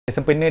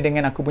Sempena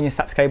dengan aku punya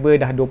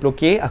subscriber dah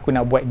 20k, aku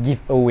nak buat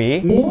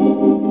giveaway.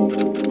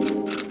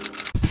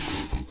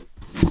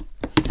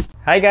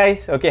 Hai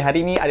guys, okay,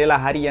 hari ni adalah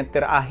hari yang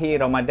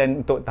terakhir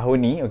Ramadan untuk tahun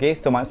ni. Okay,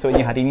 so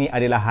maksudnya hari ni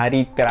adalah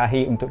hari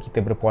terakhir untuk kita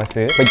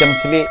berpuasa. Pejam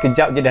celik,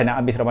 kejap je dah nak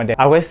habis Ramadan.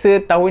 Aku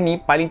rasa tahun ni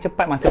paling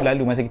cepat masa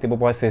berlalu masa kita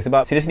berpuasa.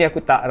 Sebab seriously aku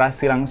tak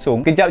rasa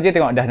langsung, kejap je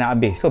tengok dah nak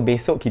habis. So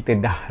besok kita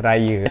dah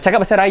raya. Cakap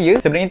pasal raya,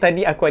 sebenarnya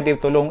tadi aku ada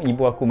tolong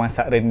ibu aku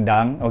masak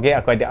rendang. Okay,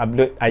 aku ada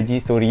upload IG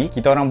story.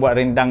 Kita orang buat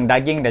rendang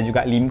daging dan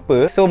juga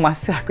limpa. So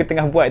masa aku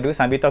tengah buat tu,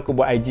 sambil tu aku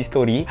buat IG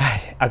story.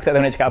 Aku tak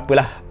tahu nak cakap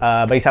apalah.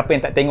 Bagi siapa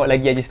yang tak tengok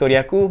lagi IG story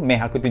aku,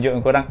 aku tunjukkan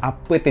korang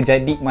apa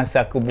terjadi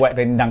masa aku buat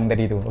rendang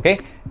tadi tu.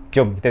 Okay,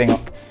 jom kita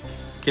tengok.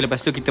 Okay,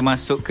 lepas tu kita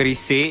masuk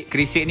kerisik.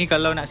 Kerisik ni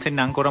kalau nak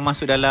senang, korang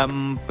masuk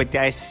dalam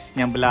peti ais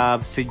yang belah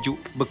sejuk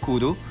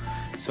beku tu.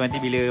 So nanti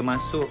bila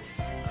masuk,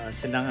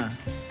 senang lah.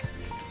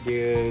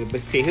 Dia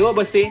bersih.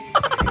 Bersih.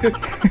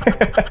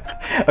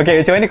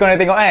 Okay, macam mana korang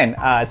tengok kan?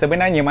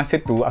 Sebenarnya masa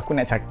tu aku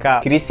nak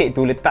cakap kerisik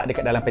tu letak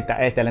dekat dalam peti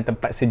ais dalam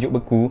tempat sejuk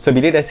beku. So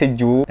bila dah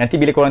sejuk, nanti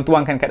bila korang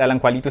tuangkan kat dalam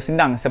kuali tu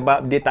senang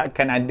sebab dia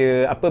takkan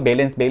ada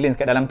balance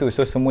kat dalam tu.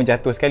 So semua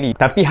jatuh sekali.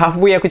 Tapi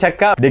halfway aku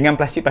cakap dengan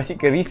plastik-plastik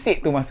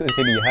kerisik tu masuk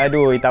sekali.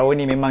 Aduh, tahun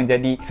ni memang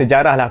jadi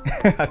sejarah lah.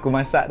 Aku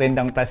masak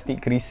rendang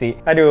plastik kerisik.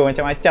 Aduh,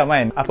 macam-macam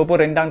kan. Apa pun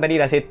rendang tadi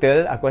dah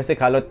settle. Aku rasa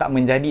kalau tak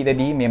menjadi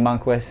tadi, memang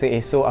aku rasa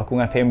esok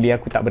aku dengan family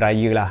aku tak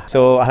beraya lah.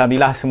 So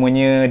alhamdulillah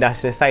semuanya dah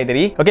selesai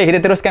tadi. Okay, kita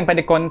teruskan pada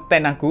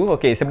konten aku.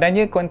 Okay,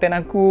 sebenarnya konten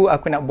aku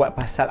nak buat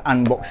pasal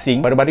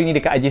unboxing. Baru-baru ni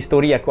dekat IG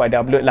story aku ada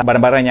upload lah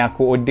barang-barang yang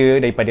aku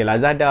order daripada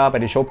Lazada,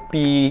 daripada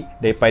Shopee,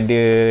 daripada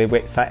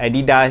website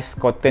Adidas,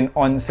 Cotton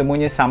On,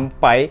 semuanya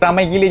sampai.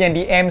 Ramai gila yang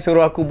DM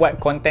suruh aku buat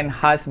konten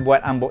khas buat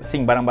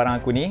unboxing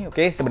barang-barang aku ni.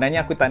 Okay,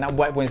 sebenarnya aku tak nak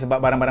buat pun sebab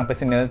barang-barang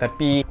personal,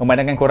 tapi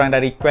memandangkan korang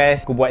dah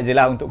request, aku buat je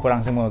lah untuk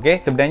korang semua.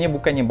 Okay, sebenarnya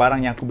bukannya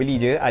barang yang aku beli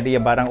je, ada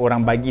yang barang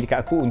orang bagi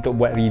dekat aku untuk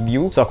buat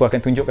review. So aku akan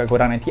tunjuk kat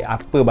korang nanti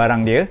apa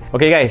barang dia.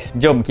 Okay guys,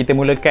 jom kita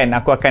mulakan.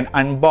 Aku akan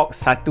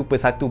unbox satu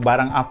persatu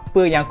barang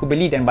apa yang aku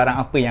beli dan barang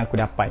apa yang aku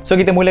dapat. So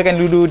kita mulakan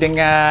dulu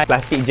dengan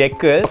plastik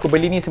jacket. Aku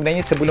beli ni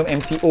sebenarnya sebelum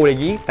MCO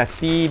lagi,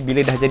 tapi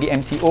bila dah jadi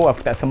MCO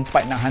aku tak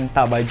sempat nak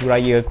hantar baju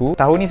raya aku.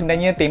 Tahun ni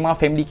sebenarnya tema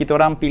family kita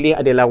orang pilih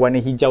adalah warna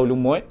hijau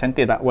lumut.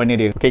 Cantik tak warna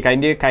dia? Okay,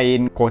 kain dia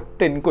kain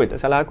cotton kot, tak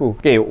salah aku.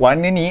 Okay,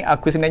 warna ni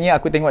aku sebenarnya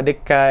aku tengok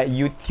dekat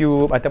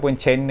YouTube ataupun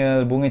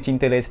channel Bunga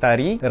Cinta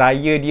Lestari.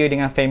 Raya dia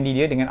dengan family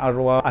dia dengan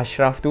arwah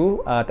Ashraf tu,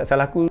 tak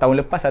salah aku tahun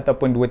lepas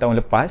ataupun 2 tahun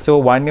lepas. So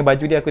warna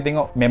baju dia aku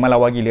tengok memang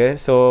lawa gila.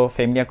 So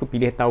family aku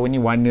pilih tahun ni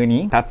warna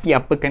ni. Tapi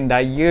apakan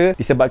daya,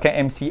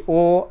 disebabkan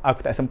MCO aku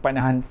tak sempat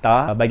nak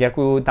hantar. Bagi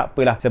aku tak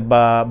apalah,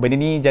 sebab benda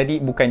ni jadi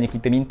bukannya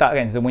kita minta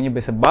kan, semuanya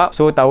bersebab.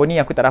 So tahun ni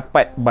aku tak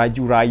dapat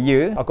baju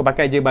raya. Aku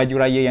pakai je baju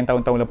raya yang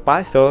tahun-tahun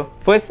lepas. So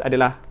first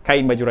adalah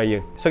kain baju raya.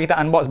 So kita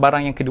unbox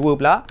barang yang kedua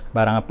pula.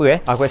 Barang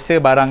apa Aku rasa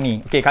barang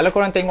ni. Okay, kalau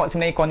korang tengok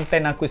sebenarnya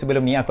konten aku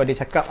sebelum ni, aku ada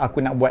cakap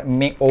aku nak buat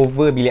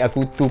makeover bilik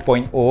aku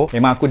 2.0.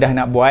 Memang aku dah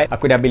nak buat.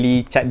 Aku dah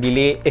beli cat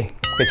bilik.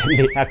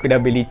 Aku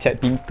dah beli cat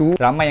pintu.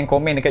 Ramai yang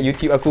komen dekat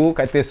YouTube aku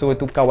kata suruh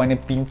tukar warna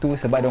pintu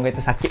sebab diorang kata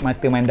sakit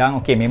mata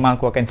mandang. Okay, memang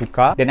aku akan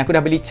tukar. Dan aku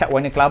dah beli cat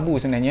warna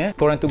kelabu sebenarnya.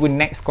 Korang tunggu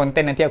next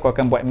content, nanti aku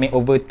akan buat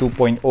makeover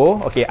 2.0.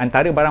 Okay,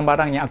 antara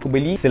barang-barang yang aku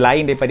beli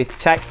selain daripada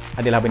cat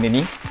adalah benda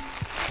ni.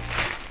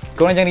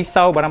 Korang jangan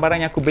risau,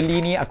 barang-barang yang aku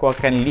beli ni aku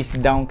akan list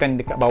down kan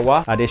dekat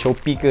bawah. Ada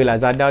Shopee ke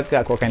Lazada ke,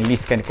 aku akan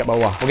listkan dekat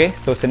bawah. Okay,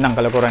 so senang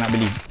kalau korang nak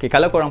beli. Okay,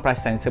 kalau korang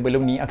perasan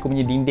sebelum ni aku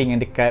punya dinding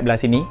yang dekat belah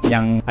sini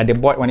yang ada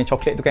board warna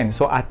coklat tu kan.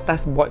 So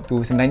atas board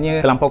tu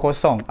sebenarnya terlampau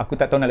kosong. Aku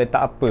tak tahu nak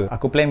letak apa.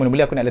 Aku plan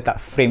mula-mula aku nak letak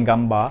frame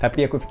gambar,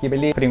 tapi aku fikir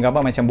balik frame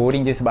gambar macam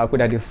boring je sebab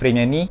aku dah ada frame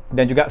yang ni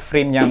dan juga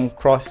frame yang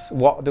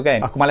crosswalk tu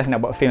kan. Aku malas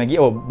nak buat frame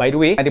lagi. Oh, by the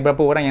way, ada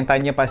beberapa orang yang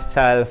tanya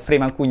pasal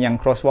frame aku yang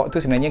crosswalk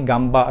tu. Sebenarnya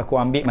gambar aku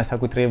ambil masa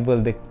aku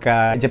travel dekat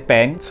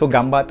Japan. So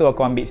gambar tu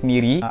aku ambil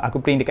sendiri. Aku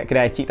print dekat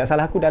kedai cik, tak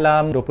salah aku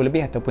dalam 20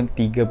 lebih ataupun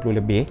 30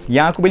 lebih.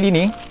 Yang aku beli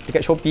ni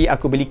dekat Shopee,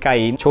 aku beli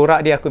kain.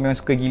 Corak dia aku memang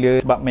suka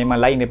gila sebab memang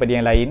lain daripada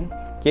yang lain.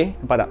 Okay,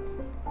 nampak tak?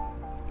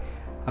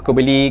 Aku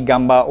beli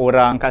gambar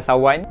orang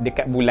Angkasawan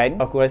dekat bulan.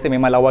 Aku rasa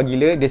memang lawa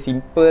gila. Dia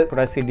simple, aku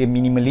rasa dia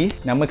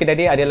minimalist. Nama kedai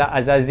dia adalah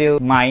Azazil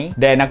Mai.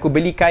 Dan aku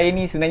beli kain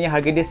ni sebenarnya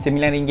harga dia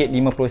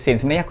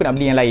RM9.50. Sebenarnya aku nak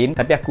beli yang lain,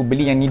 tapi aku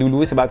beli yang ni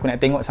dulu sebab aku nak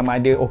tengok sama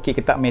ada okey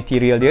ke tak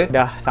material dia.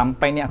 Dah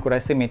sampai ni aku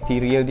rasa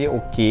material dia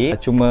okey.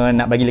 Cuma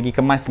nak bagi lagi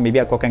kemas, maybe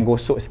aku akan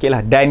gosok sikit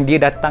lah. Dan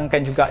dia datangkan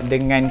juga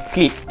dengan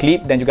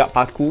klip dan juga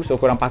paku. So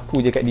korang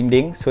paku je kat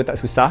dinding, so tak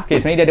susah. Okay,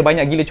 sebenarnya dia ada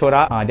banyak gila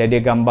corak. Dia ada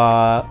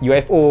gambar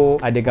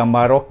UFO, ada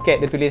gambar roket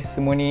dia tulis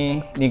semua ni.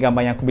 Ni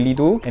gambar yang aku beli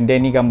tu. And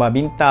then ni gambar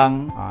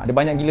bintang. Ada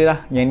banyak gila lah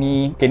yang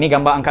ni. Okay, ni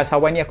gambar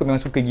Angkasawan ni aku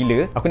memang suka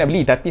gila. Aku nak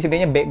beli tapi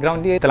sebenarnya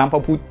background dia terlampau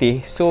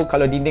putih. So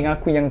kalau dinding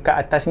aku yang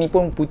kat atas ni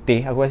pun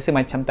putih, aku rasa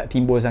macam tak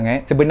timbul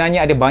sangat.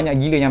 Sebenarnya ada banyak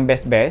gila yang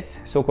best-best.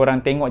 So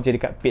korang tengok je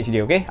dekat page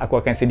dia, okay? Aku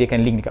akan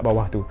sediakan link dekat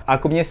bawah tu.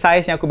 Aku punya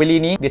size yang aku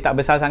beli ni, dia tak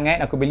besar sangat.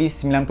 Aku beli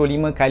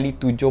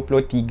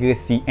 95x73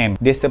 cm.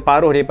 Dia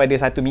separuh daripada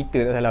 1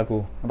 meter, tak salah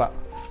aku. Nampak?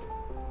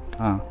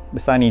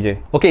 Besar ni je.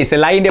 Okay,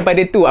 selain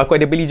daripada tu, aku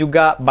ada beli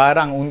juga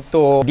barang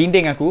untuk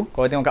dinding aku.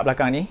 Kalau tengok kat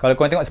belakang ni, kalau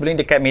korang tengok sebelum ni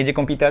dekat meja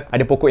komputer aku,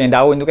 ada pokok yang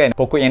daun tu kan.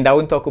 Pokok yang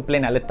daun tu aku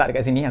plan nak letak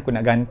dekat sini. Aku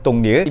nak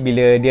gantung dia.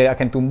 Bila dia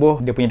akan tumbuh,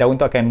 dia punya daun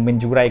tu akan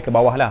menjurai ke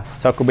bawah lah.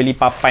 So aku beli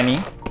papan ni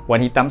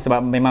warna hitam sebab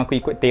memang aku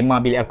ikut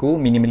tema bilik aku,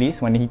 minimalis,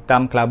 warna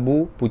hitam,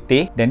 kelabu,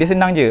 putih. Dan dia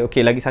senang je.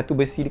 Okay, lagi satu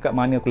besi dekat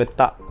mana aku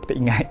letak, aku tak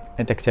ingat.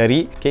 Nanti aku cari.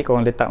 Okay,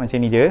 korang letak macam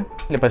ni je.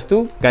 Lepas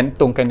tu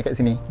gantungkan dekat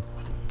sini.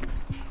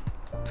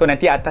 So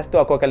nanti atas tu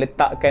aku akan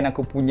letakkan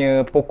aku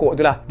punya pokok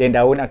tu lah, dan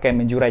daun akan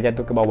menjurai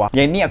jatuh ke bawah.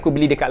 Yang ni aku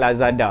beli dekat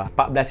Lazada,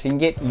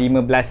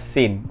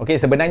 RM14.15. Okay,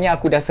 sebenarnya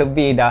aku dah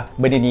survey dah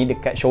benda ni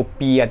dekat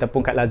Shopee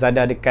ataupun kat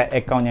Lazada, dekat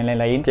akaun yang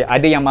lain-lain. Okay,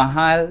 ada yang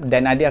mahal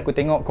dan ada aku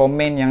tengok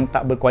komen yang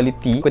tak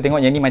berkualiti. Aku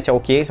tengok yang ni macam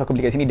okay, so aku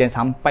beli kat sini dan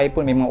sampai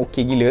pun memang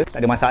okay gila, tak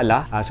ada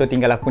masalah. So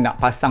tinggal aku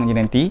nak pasang je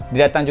nanti.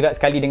 Dia datang juga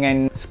sekali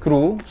dengan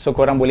skru, so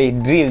korang boleh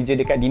drill je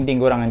dekat dinding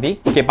korang nanti.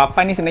 Okay,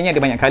 papan ni sebenarnya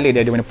ada banyak colour.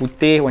 Dia ada warna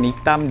putih, warna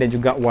hitam dan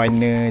juga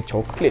warna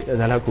coklat,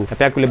 tak salah aku.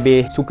 Tapi aku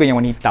lebih suka yang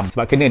warna hitam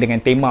sebab kena dengan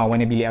tema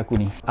warna bilik aku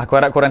ni. Aku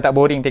harap korang tak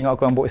boring tengok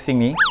aku unboxing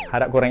ni.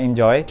 Harap korang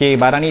enjoy. Okay,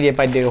 barang ni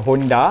daripada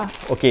Honda.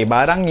 Okay,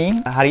 barang ni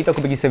hari tu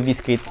aku pergi servis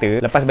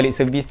kereta. Lepas balik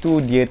servis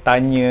tu, dia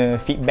tanya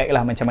feedback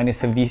lah macam mana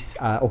servis,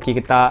 okay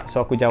ke tak.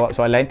 So aku jawab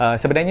soalan.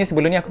 Sebenarnya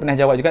sebelum ni aku pernah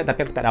jawab juga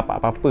tapi aku tak dapat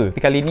apa-apa.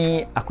 Tapi kali ni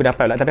aku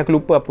dapat pula. Tapi aku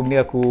lupa apa benda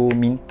aku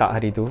minta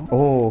hari tu.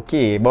 Oh,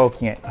 okay, baru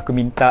aku ingat. Aku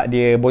minta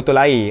dia botol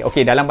air.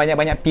 Okay, dalam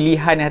banyak-banyak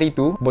pilihan hari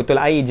tu, botol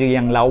air je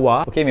yang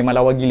lawa. Okay, memang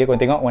lawa gila.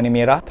 Korang tengok warna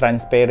merah,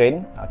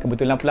 transparent.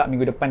 Kebetulan pula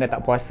minggu depan dah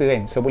tak puasa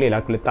kan, so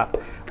bolehlah aku letak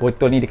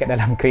botol ni dekat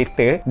dalam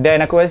kereta. Dan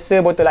aku rasa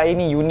botol air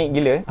ni unik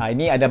gila.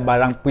 Ini ada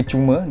barang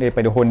percuma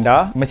daripada Honda.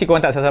 Mesti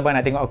korang tak sabar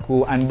nak tengok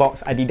aku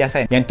unbox Adidas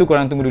kan. Yang tu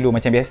korang tunggu dulu.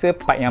 Macam biasa,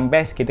 part yang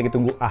best kita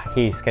tunggu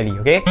akhir sekali.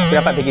 Okay, aku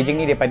dapat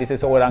packaging ni daripada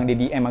seseorang. Dia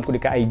DM aku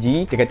dekat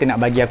IG. Dia kata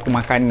nak bagi aku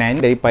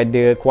makanan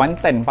daripada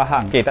Kuantan,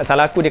 Pahang. Okay, tak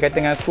salah aku, dia kata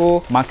dengan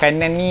aku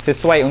makanan ni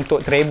sesuai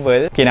untuk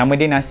travel. Okay, nama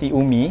dia nasi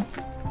umi.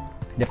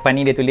 Depan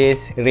ni dia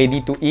tulis ready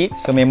to eat.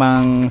 So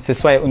memang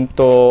sesuai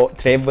untuk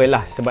travel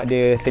lah sebab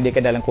dia sediakan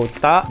dalam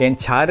kotak. Dan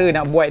cara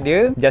nak buat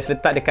dia, just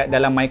letak dekat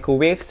dalam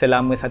microwave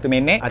selama 1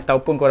 minit.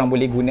 Ataupun korang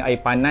boleh guna air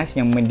panas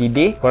yang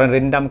mendidih. Korang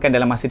rendamkan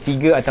dalam masa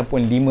 3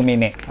 ataupun 5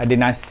 minit. Ada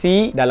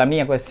nasi, dalam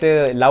ni aku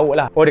rasa lauk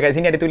lah. Oh, dekat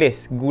sini ada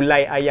tulis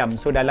gulai ayam.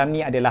 So dalam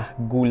ni adalah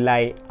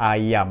gulai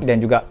ayam dan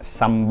juga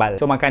sambal.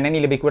 So makanan ni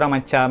lebih kurang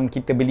macam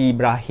kita beli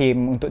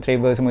Ibrahim untuk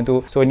travel semua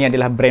tu. So ni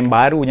adalah brand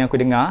baru yang aku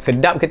dengar.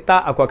 Sedap ke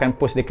tak, aku akan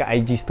post dekat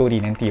IG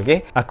story nanti.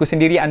 Okay, aku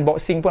sendiri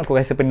unboxing pun aku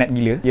rasa penat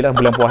gila. Yelah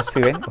bulan puasa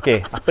kan.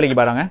 Okay, apa lagi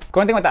barang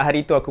korang tengok tak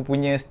hari tu aku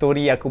punya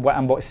story, aku buat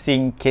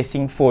unboxing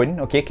casing phone.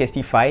 Okay,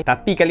 Castify.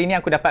 Tapi kali ni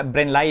aku dapat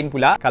brand lain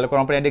pula. Kalau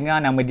korang pernah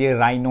dengar, nama dia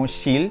Rhino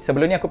Shield.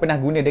 Sebelum ni aku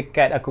pernah guna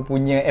dekat aku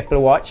punya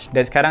Apple Watch,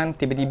 dan sekarang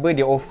tiba-tiba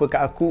dia offer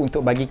kat aku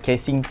untuk bagi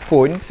casing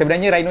phone.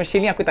 Sebenarnya Rhino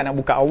Shield ni aku tak nak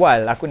buka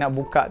awal. Aku nak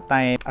buka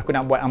time aku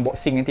nak buat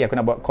unboxing nanti. Aku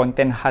nak buat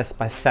konten khas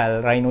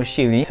pasal Rhino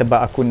Shield ni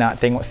sebab aku nak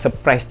tengok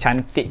surprise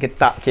cantik ke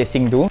tak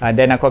casing tu.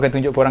 Dan aku akan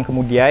tunjuk korang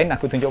kemudian.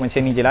 Aku tunjuk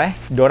macam ni je lah.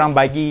 Diorang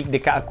bagi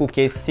dekat aku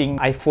casing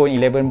iPhone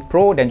 11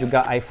 Pro dan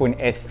juga iPhone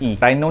SE.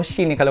 Rhino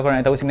Shield ni kalau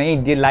korang nak tahu sebenarnya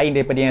dia lain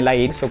daripada yang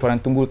lain. So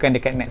korang tunggukan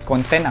dekat next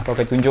content. Aku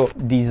akan tunjuk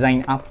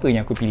design apa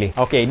yang aku pilih.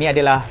 Okay, ni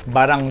adalah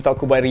barang untuk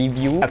aku buat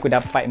review. Aku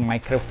dapat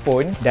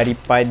mikrofon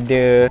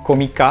daripada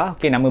Komika.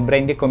 Okay, nama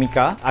brand dia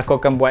Komika. Aku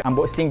akan buat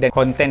unboxing dan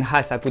konten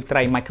khas aku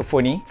try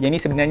mikrofon ni. Yang ni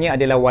sebenarnya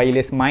adalah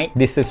wireless mic.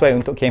 Dia sesuai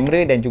untuk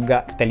kamera dan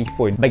juga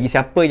telefon. Bagi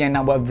siapa yang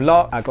nak buat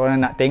vlog, korang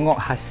nak tengok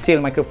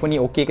hasil mikrofon ni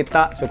okey ke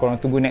tak, so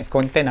korang tunggu next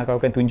content. Aku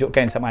akan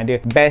tunjukkan sama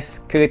ada best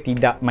ke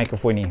tidak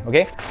mikrofon ni.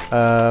 Okay,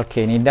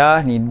 okay, ni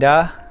dah.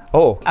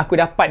 Oh, aku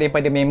dapat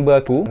daripada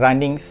member aku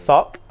running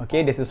sock.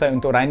 Okay, dia sesuai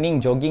untuk running,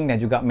 jogging dan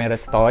juga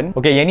marathon.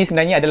 Okay, yang ni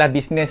sebenarnya adalah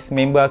business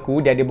member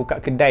aku. Dia ada buka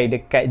kedai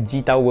dekat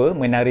G Tower,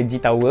 Menara G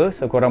Tower.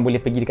 So korang boleh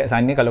pergi dekat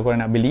sana kalau korang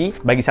nak beli.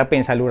 Bagi siapa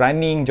yang selalu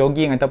running,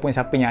 jogging ataupun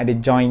siapa yang ada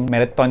join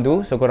marathon tu,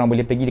 so korang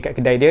boleh pergi dekat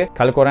kedai dia.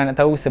 Kalau korang nak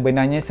tahu,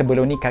 sebenarnya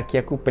sebelum ni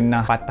kaki aku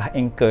pernah patah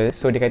ankle.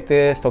 So dia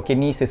kata stokin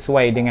ni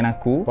sesuai dengan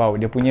aku. Wow,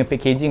 dia punya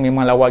packaging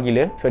memang lawa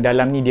gila. So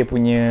dalam ni dia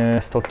punya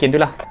stokin tu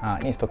lah.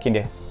 Ni stokin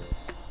dia,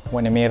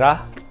 warna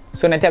merah.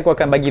 So nanti aku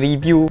akan bagi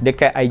review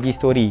dekat IG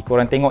story.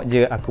 Korang tengok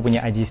je aku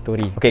punya IG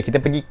story. Okay, kita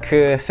pergi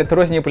ke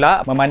seterusnya pula.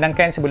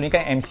 Memandangkan sebelum ni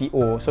kan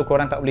MCO, so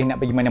korang tak boleh nak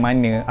pergi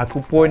mana-mana.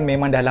 Aku pun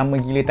memang dah lama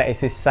gila tak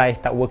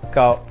exercise, tak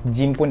workout.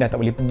 Gym pun dah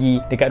tak boleh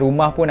pergi. Dekat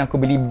rumah pun aku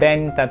beli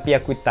band tapi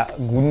aku tak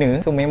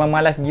guna. So memang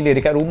malas gila.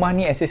 Dekat rumah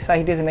ni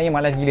exercise dia sebenarnya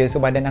malas gila.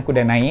 So badan aku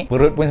dah naik,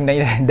 perut pun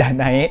sebenarnya dah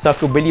naik. So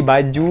aku beli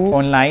baju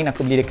online.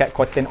 Aku beli dekat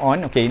Cotton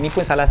On. Okay, ni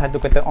pun salah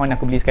satu Cotton On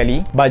aku beli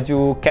sekali.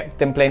 Baju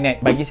Captain Planet.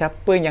 Bagi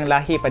siapa yang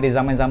lahir pada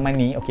zaman-zaman zaman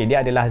ni, okay,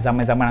 dia adalah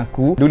zaman-zaman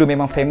aku. Dulu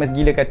memang famous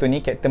gila kartun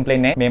ni, Captain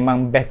Planet.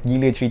 Memang best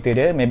gila cerita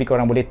dia. Maybe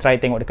korang boleh try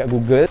tengok dekat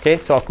Google.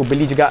 Okay, so aku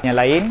beli juga yang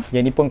lain.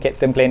 Yang ni pun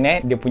Captain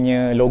Planet. Dia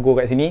punya logo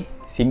kat sini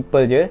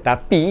simple je,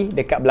 tapi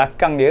dekat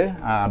belakang dia,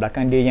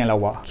 belakang dia yang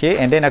lawa. Okay,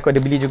 and then aku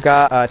ada beli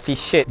juga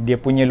t-shirt. Dia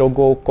punya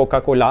logo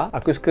Coca-Cola.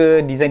 Aku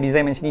suka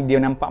design-design macam ni, dia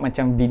nampak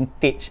macam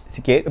vintage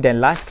sikit. Dan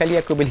last kali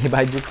aku beli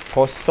baju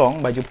kosong,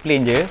 baju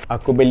plain je.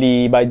 Aku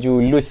beli baju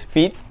loose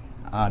fit.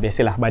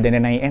 Biasalah badan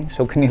dah naik kan,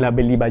 so kenalah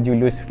beli baju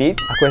loose fit.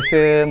 Aku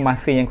rasa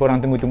masa yang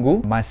korang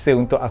tunggu-tunggu, masa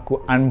untuk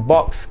aku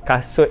unbox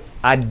kasut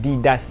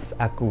Adidas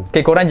aku.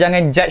 Okay, korang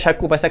jangan judge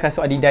aku pasal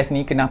kasut Adidas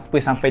ni kenapa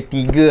sampai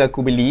 3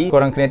 aku beli.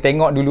 Korang kena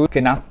tengok dulu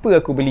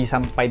kenapa aku beli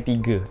sampai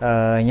 3.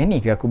 Yang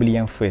ni ke aku beli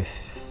yang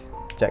first?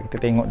 Sekejap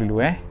kita tengok dulu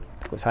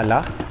takut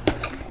salah.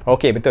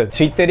 Okay, betul.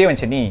 Cerita dia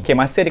macam ni. Okay,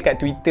 masa dekat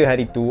Twitter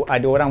hari tu,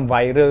 ada orang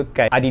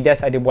viralkan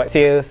Adidas ada buat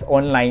sales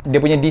online. Dia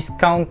punya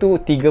discount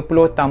tu 30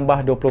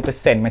 tambah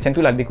 20%. Macam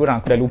tu lah lebih kurang,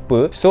 aku dah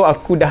lupa. So,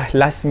 aku dah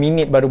last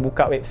minute baru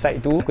buka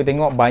website tu. Aku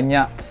tengok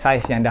banyak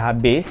size yang dah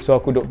habis. So,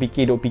 aku duk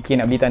fikir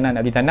nak beli tak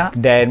nak.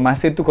 Dan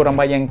masa tu korang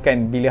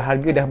bayangkan, bila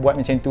harga dah buat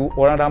macam tu,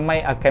 orang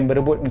ramai akan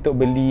berebut untuk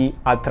beli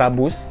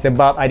Ultraboost.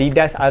 Sebab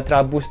Adidas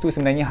Ultraboost tu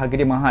sebenarnya harga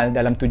dia mahal,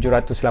 dalam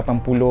 780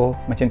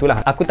 macam tu lah.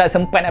 Aku tak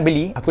sempat nak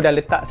beli. Aku dah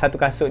letak satu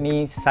kasut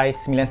ni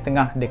saiz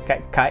 9.5 dekat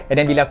kad.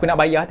 Dan bila aku nak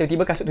bayar,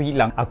 tiba-tiba kasut tu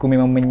hilang. Aku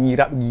memang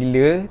menyirap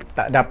gila,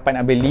 tak dapat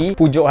nak beli.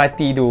 Pujuk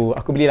hati tu,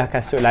 aku belilah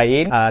kasut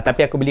lain.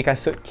 Tapi aku beli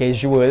kasut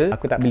casual.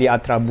 Aku tak beli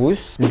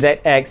Ultraboost.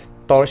 ZX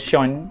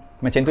Torsion,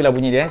 macam tu lah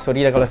bunyi dia.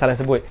 Sorry lah kalau salah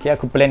sebut. Okay,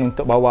 aku plan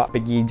untuk bawa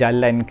pergi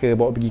jalan ke,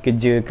 bawa pergi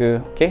kerja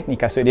ke. Okay, ni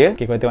kasut dia.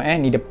 Okay, korang tengok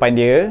ni depan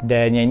dia.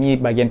 Dan yang ni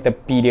bahagian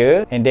tepi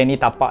dia. And then ni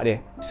tapak dia.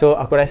 So,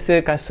 aku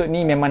rasa kasut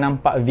ni memang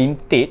nampak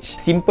vintage.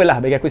 Simple lah,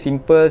 bagi aku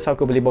simple. So,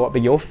 aku boleh bawa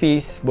pergi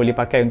office, boleh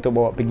pakai untuk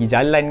bawa pergi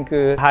jalan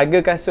ke.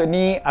 Harga kasut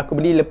ni,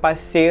 aku beli lepas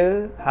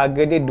sale.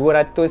 Harga dia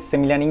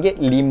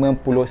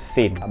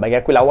RM209.50. Bagi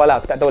aku lawa lah.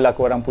 Aku tak tahulah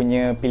korang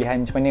punya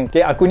pilihan macam mana.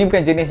 Okay, aku ni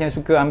bukan jenis yang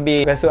suka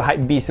ambil kasut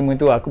hypebeast semua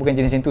tu. Aku bukan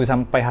jenis macam tu.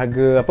 Sampai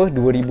harga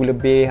RM2,000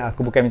 lebih,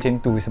 aku bukan macam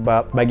tu.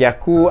 Sebab bagi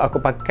aku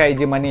pakai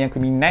je mana yang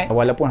aku minat.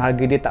 Walaupun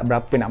harga dia tak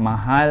berapa nak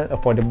mahal,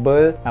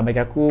 affordable. Bagi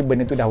aku,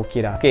 benda tu dah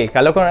okey dah. Okay,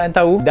 kalau korang nak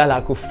tahu, dah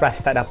lah aku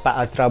frust tak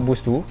dapat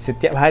Ultraboost tu.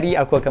 Setiap hari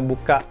aku akan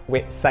buka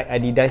website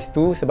Adidas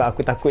tu sebab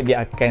aku takut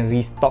dia akan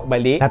restock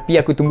balik. Tapi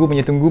aku tunggu,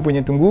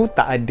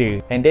 tak ada.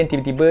 And then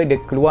tiba-tiba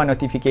dia keluar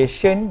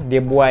notification,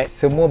 dia buat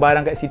semua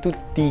barang kat situ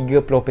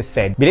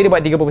 30%. Bila dia buat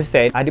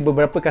 30%, ada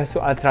beberapa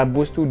kasut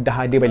Ultraboost tu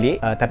dah ada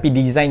balik. Tapi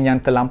design yang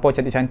terlampau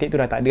cantik-cantik tu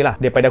dah tak ada lah.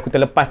 Daripada aku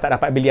terlepas tak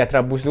dapat beli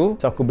Ultraboost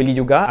tu, so aku beli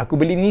juga. Aku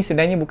beli ni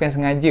sebenarnya bukan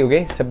sengaja,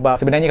 okay? Sebab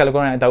sebenarnya kalau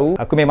korang nak tahu,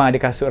 aku memang ada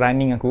kasut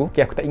running aku.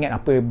 Okay, aku tak ingat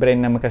apa brand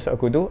nama kasut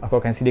aku tu.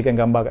 Aku akan sediakan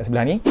gambar kat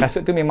sebelah ni.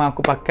 Kasut tu memang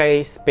aku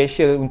pakai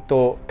special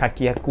untuk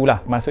kaki aku lah.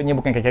 Maksudnya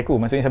bukan kaki aku,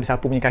 maksudnya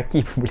siapa-siapa punya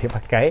kaki pun boleh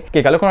pakai.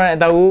 Okay, kalau korang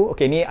nak tahu,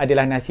 okay, ni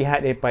adalah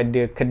nasihat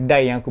daripada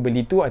kedai yang aku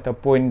beli tu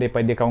ataupun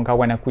daripada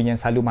kawan-kawan aku yang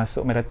selalu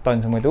masuk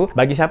marathon semua tu.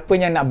 Bagi siapa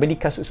yang nak beli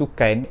kasut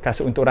sukan,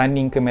 kasut untuk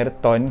running ke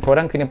marathon,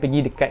 korang kena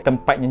pergi dekat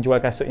tempat yang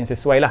jual kasut yang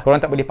sesuai lah. Korang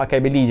tak boleh pakai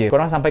beli je.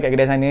 Korang sampai kat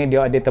kedai sana,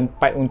 dia ada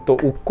tempat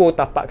untuk ukur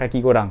tapak kaki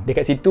korang.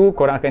 Dekat situ,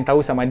 korang akan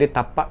tahu sama ada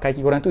tapak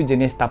kaki korang tu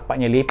jenis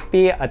tapaknya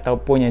lepeh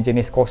ataupun yang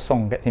jenis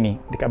kosong kat sini,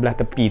 dekat belah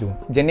tepi tu.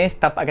 Jenis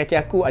tapak kaki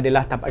aku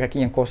adalah tapak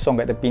kaki yang kosong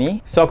kat tepi ni.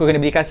 So, aku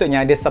kena beli kasut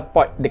yang ada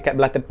support dekat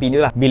belah tepi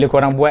ni lah. Bila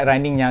korang buat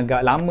running yang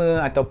agak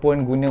lama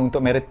ataupun guna untuk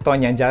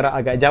marathon yang jarak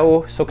agak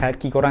jauh, so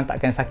kaki korang tak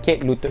akan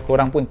sakit, lutut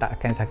korang pun tak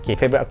akan sakit.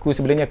 Favorite aku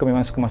sebelum ni, aku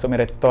memang suka masuk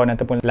marathon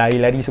ataupun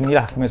lari-lari semua ni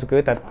lah. Aku memang suka,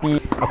 tapi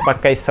aku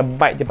pakai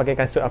sebaik je pakai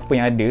kasut apa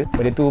yang ada.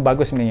 Benda tu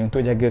bagus sebenarnya untuk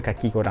jaga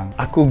kaki korang.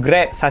 Aku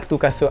grab satu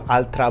kasut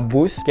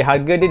Ultraboost. Okay,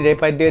 harga dia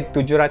daripada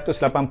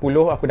RM780,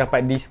 aku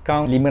dapat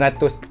diskaun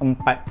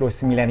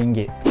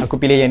RM549. Aku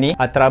pilih yang ni,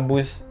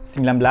 Ultraboost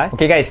 19.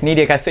 Okay guys, ni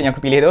dia kasut yang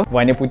aku pilih tu.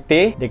 Warna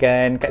putih,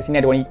 dengan kat sini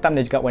ada warna hitam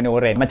dan juga warna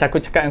oranye. Macam aku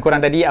cakap dengan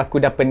korang tadi, aku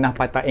dah pernah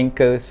patah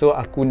ankle. So,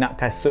 aku nak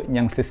kasut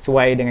yang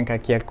sesuai dengan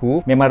kaki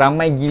aku. Memang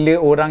ramai gila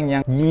orang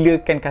yang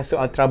gilakan kasut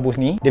Ultraboost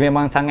ni. Dia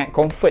memang sangat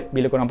comfort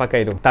bila korang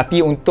pakai tu.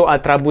 Tapi untuk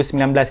Ultraboost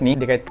 19 ni,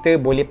 dia kata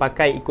boleh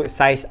pakai ikut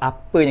saiz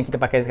apa yang kita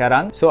pakai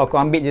sekarang. So, aku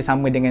ambil je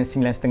sama dengan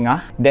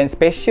 9.5. Dan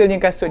specialnya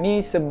kasut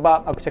ni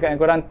sebab aku cakap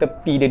dengan korang,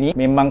 tepi dia ni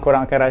memang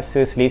korang akan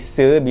rasa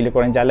selesa bila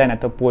korang jalan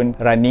ataupun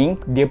running.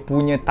 Dia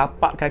punya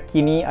tapak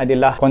kaki ni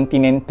adalah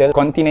Continental.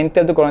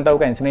 Continental tu korang tahu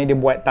kan, sebenarnya dia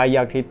buat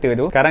tayar kereta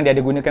tu. Sekarang dia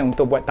ada gunakan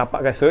untuk buat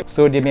tapak kasut.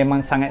 So, dia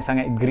memang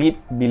sangat-sangat grip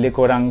bila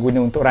korang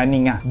guna untuk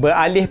running lah.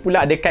 Beralih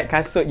pula dekat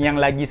kasut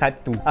yang lagi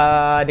satu.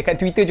 Dekat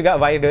Twitter juga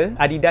viral.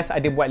 Adidas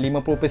ada buat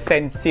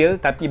 50% sale,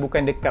 tapi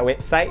bukan dekat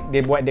website.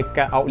 Dia buat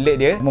dekat outlet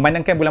dia.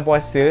 Memandangkan bulan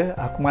puasa,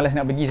 aku malas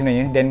nak pergi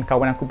sebenarnya. Dan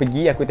kawan aku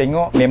pergi, aku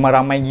tengok memang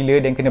ramai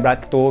gila dan kena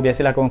beratur.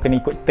 Biasalah korang kena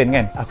ikut turn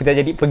kan. Aku tak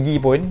jadi pergi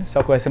pun. So,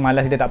 So aku rasa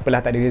malas dia, tak apalah,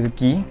 tak ada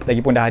rezeki.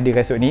 Lagipun dah ada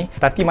kasut ni.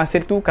 Tapi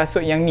masa tu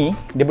kasut yang ni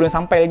dia belum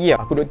sampai lagi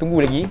lah. Aku duk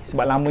tunggu lagi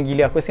sebab lama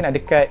gila. Aku rasa nak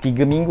dekat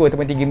 3 minggu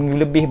ataupun 3 minggu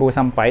lebih baru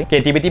sampai.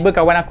 Okay, tiba-tiba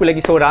kawan aku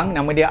lagi seorang,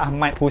 nama dia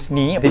Ahmad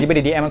Husni. Tiba-tiba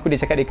dia DM aku,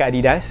 dia cakap dekat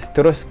Adidas.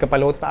 Terus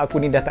kepala otak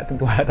aku ni dah tak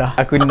tentu arah.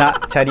 Aku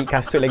nak cari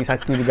kasut lagi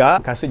satu juga.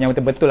 Kasut yang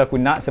betul-betul aku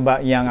nak,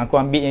 sebab yang aku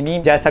ambil yang ni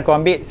just aku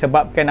ambil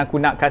sebabkan aku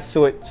nak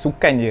kasut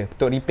sukan je,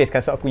 untuk replace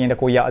kasut aku yang dah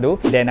koyak tu.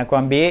 Dan aku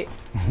ambil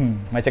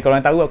macam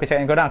korang tahu, aku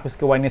cakap dengan korang, aku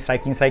suka warna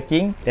striking.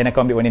 Dan aku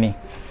ambil warna ni,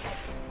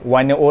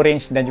 warna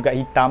orange dan juga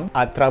hitam,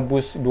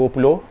 Ultraboost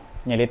 20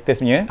 yang latest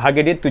punya. Harga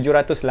dia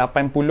 780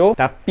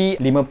 tapi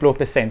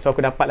 50%. So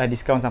aku dapatlah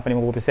diskaun sampai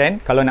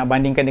 50%. Kalau nak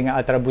bandingkan dengan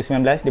Ultraboost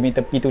 19, dia punya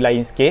tepi tu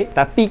lain sikit.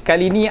 Tapi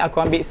kali ni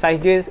aku ambil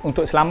size dia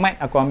untuk selamat,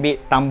 aku ambil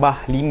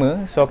tambah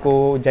 5. So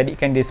aku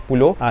jadikan dia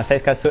 10. Saiz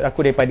kasut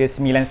aku daripada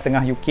 9.5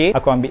 UK,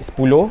 aku ambil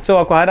 10. So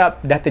aku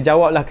harap dah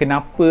terjawab lah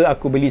kenapa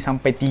aku beli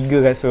sampai 3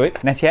 kasut.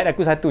 Nasihat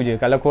aku satu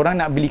je, kalau korang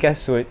nak beli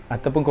kasut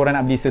ataupun korang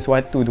nak beli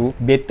sesuatu tu,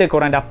 better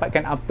korang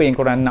dapatkan apa yang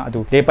korang nak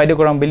tu, daripada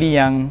korang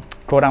beli yang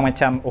korang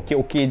macam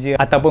okey-okey je,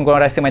 ataupun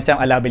korang rasa macam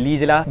alah beli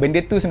je lah. Benda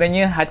tu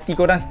sebenarnya hati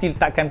korang still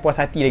takkan puas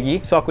hati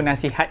lagi. So aku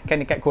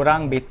nasihatkan dekat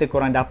korang, better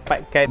korang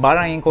dapatkan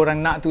barang yang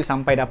korang nak tu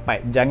sampai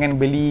dapat. Jangan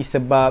beli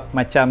sebab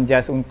macam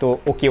just untuk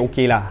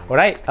okey-okey lah.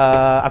 Alright,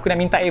 aku nak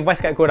minta advice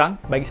kat korang.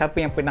 Bagi siapa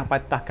yang pernah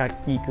patah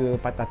kaki ke,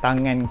 patah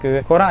tangan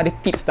ke, korang ada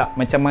tips tak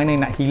macam mana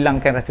nak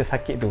hilangkan rasa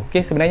sakit tu?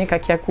 Okay, sebenarnya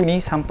kaki aku ni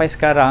sampai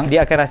sekarang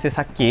dia akan rasa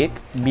sakit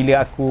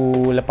bila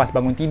aku lepas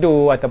bangun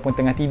tidur ataupun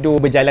tengah tidur,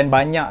 berjalan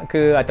banyak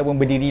ke ataupun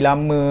berdiri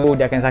lama,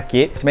 dia akan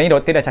sakit. Sebenarnya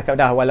doktor dah cakap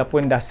dah,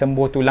 walaupun dah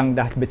sembuh, tulang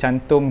dah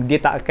bercantum, dia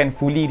tak akan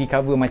fully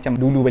recover macam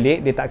dulu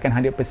balik. Dia tak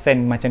akan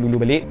 100% macam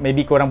dulu balik.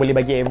 Maybe korang boleh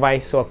bagi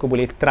advice, so aku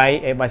boleh try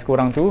advice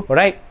korang tu.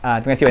 Alright,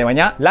 terima kasih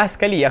banyak-banyak. Last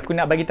sekali aku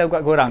nak bagi tahu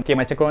kat korang, okay,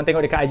 macam korang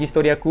tengok dekat IG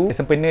story aku,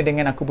 sempena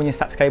dengan aku punya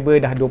subscriber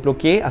dah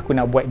 20k, aku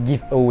nak buat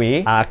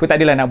giveaway. Aku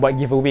tak adalah nak buat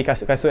giveaway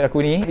kasut-kasut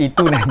aku ni,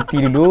 itu nanti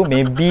dulu.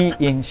 Maybe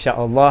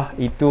insyaAllah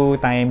itu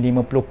time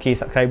 50k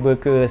subscriber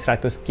ke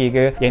 100k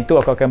ke, yang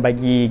tu aku akan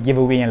bagi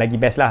giveaway yang lagi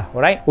best lah.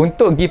 Alright,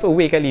 untuk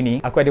giveaway kali ni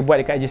aku ada buat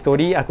dekat IG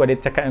story, aku ada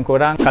cakap dengan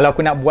korang kalau aku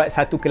nak buat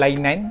satu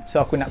kelainan.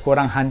 So aku nak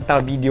korang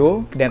hantar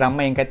video dan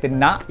ramai yang kata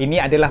nak.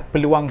 Ini adalah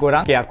peluang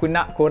korang. Okay, aku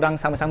nak korang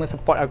sama-sama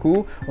support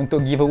aku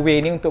untuk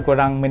giveaway ni, untuk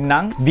korang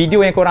menang. Video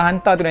yang korang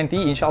hantar tu nanti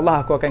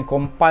insyaAllah aku akan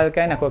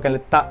compilekan, aku akan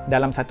letak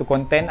dalam satu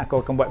konten.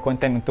 Aku akan buat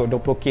konten untuk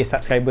 20k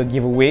subscriber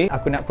giveaway.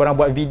 Aku nak korang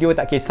buat video,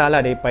 tak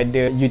kisahlah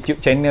daripada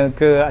YouTube channel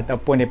ke,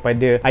 ataupun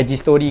daripada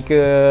IG story ke,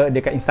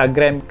 dekat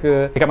Instagram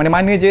ke, dekat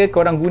mana-mana je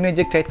korang guna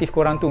je kreatif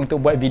korang tu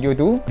untuk buat video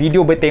tu.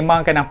 Video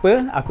bertemakan apa?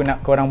 Aku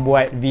nak korang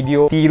buat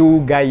video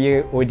tiru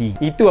gaya Odi.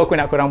 Itu aku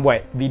nak korang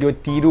buat, video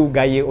tiru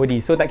gaya Odi.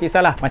 So tak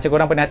kisahlah macam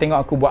korang pernah tengok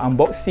aku buat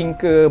unboxing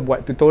ke,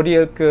 buat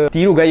tutorial ke,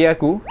 tiru gaya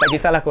aku. Tak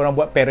kisahlah korang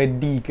buat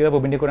parody ke, apa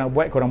benda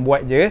korang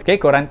buat je. Okay,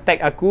 korang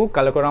tag aku.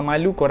 Kalau korang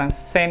malu, korang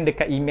send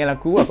dekat email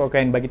aku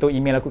akan bagi tahu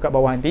email aku kat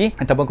bawah nanti.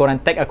 Ataupun korang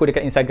tag aku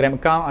dekat Instagram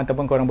account,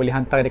 ataupun korang boleh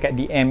hantar dekat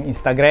DM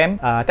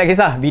Instagram. Tak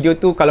kisah, video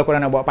tu kalau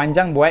korang nak buat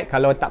panjang, buat.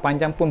 Kalau tak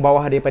panjang pun,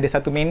 bawah daripada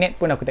 1 minit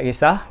pun aku tak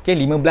kisah. Okay,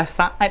 15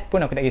 saat pun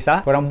aku tak kisah.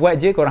 Korang buat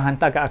je, korang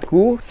hantar kat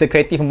aku.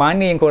 Sekreatif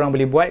mana yang korang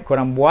boleh buat,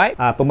 korang buat.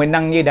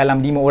 Pemenangnya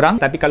dalam 5 orang.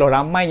 Tapi kalau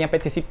ramai yang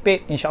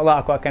participate,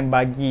 insyaAllah aku akan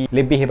bagi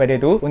lebih daripada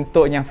tu.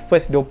 Untuk yang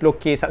first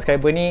 20k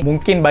subscriber ni,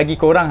 mungkin bagi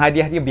korang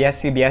hadiah dia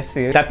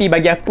biasa-biasa, tapi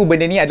bagi aku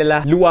benda ni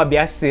adalah luar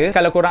biasa.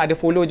 Kalau korang ada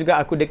follow juga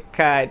aku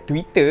dekat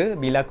Twitter,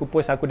 bila aku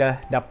post aku dah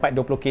dapat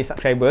 20k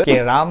subscriber,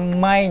 okay,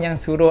 ramai yang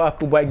suruh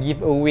aku buat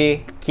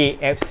giveaway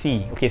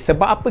KFC. Okay,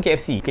 sebab apa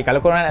KFC? Okay, kalau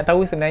korang nak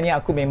tahu, sebenarnya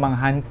aku memang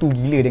hantu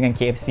gila dengan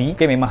KFC.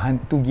 Okay, memang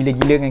hantu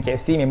gila-gila dengan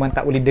KFC. Memang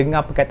tak boleh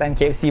dengar perkataan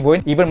KFC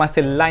pun. Even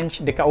masa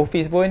lunch dekat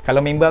office pun,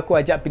 kalau member aku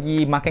ajak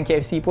pergi makan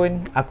KFC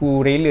pun,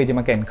 aku rela je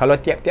makan. Kalau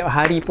tiap-tiap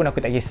hari pun aku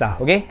tak kisah.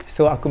 Okay,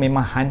 so aku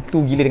memang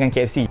hantu gila dengan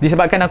KFC.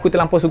 Disebabkan aku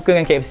terlampau suka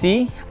dengan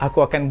KFC,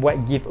 aku akan buat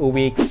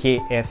giveaway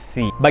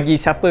KFC. Bagi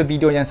siapa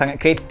video yang sangat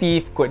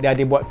kreatif, kot dia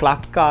ada buat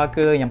kelakar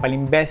ke, yang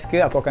paling best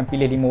ke, aku akan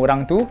pilih 5 orang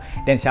tu.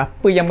 Dan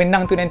siapa yang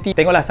menang tu nanti,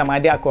 tengoklah sama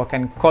ada aku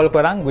akan call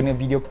korang guna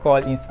video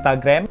call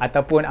Instagram,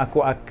 ataupun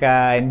aku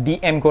akan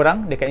DM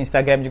korang dekat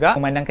Instagram juga.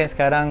 Memandangkan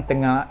sekarang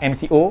tengah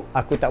MCO,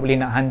 aku tak boleh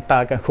nak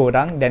hantar ke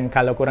korang, dan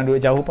kalau korang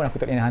duduk jauh pun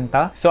aku tak boleh nak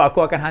hantar. So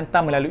aku akan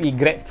hantar melalui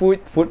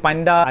GrabFood,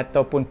 Foodpanda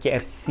ataupun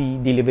KFC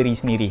delivery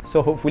sendiri.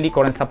 So hopefully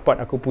korang support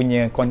aku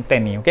punya konten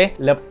ni. Okay,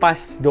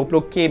 lepas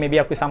 20k, maybe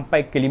aku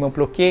sampai ke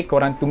 50k,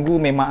 korang tunggu,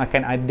 memang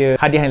akan ada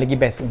hadiah yang lagi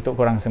best untuk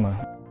korang semua.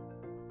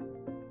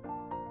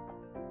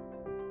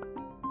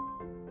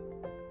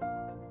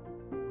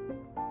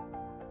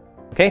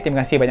 Okay,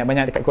 terima kasih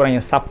banyak-banyak dekat korang yang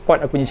support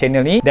aku punya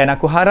channel ni, dan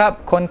aku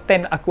harap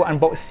konten aku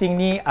unboxing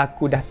ni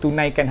aku dah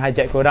tunaikan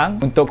hajat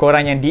korang. Untuk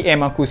korang yang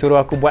DM aku suruh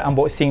aku buat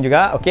unboxing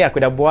juga, okay, aku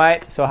dah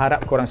buat. So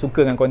harap korang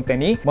suka dengan konten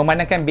ni.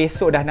 Memandangkan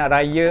besok dah nak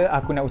raya,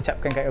 aku nak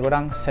ucapkan kat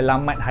korang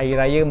selamat hari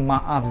raya,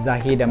 maaf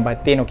zahir dan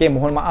batin. Okay,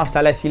 mohon maaf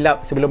salah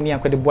silap sebelum ni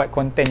aku ada buat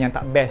konten yang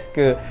tak best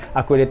ke,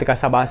 aku ada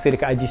terkasar bahasa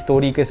dekat IG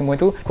story ke, semua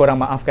tu korang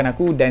maafkan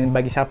aku. Dan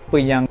bagi siapa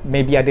yang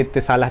maybe ada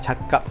tersalah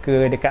cakap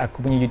ke dekat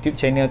aku punya YouTube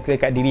channel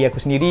ke, dekat diri aku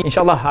sendiri,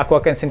 InsyaAllah aku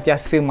akan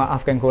sentiasa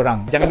maafkan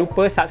korang. Jangan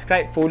lupa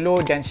subscribe, follow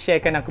dan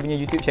sharekan aku punya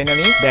YouTube channel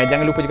ni, dan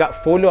jangan lupa juga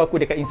follow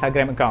aku dekat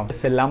Instagram account.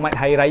 Selamat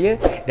Hari Raya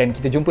dan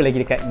kita jumpa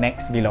lagi dekat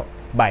next vlog.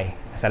 Bye.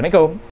 Assalamualaikum.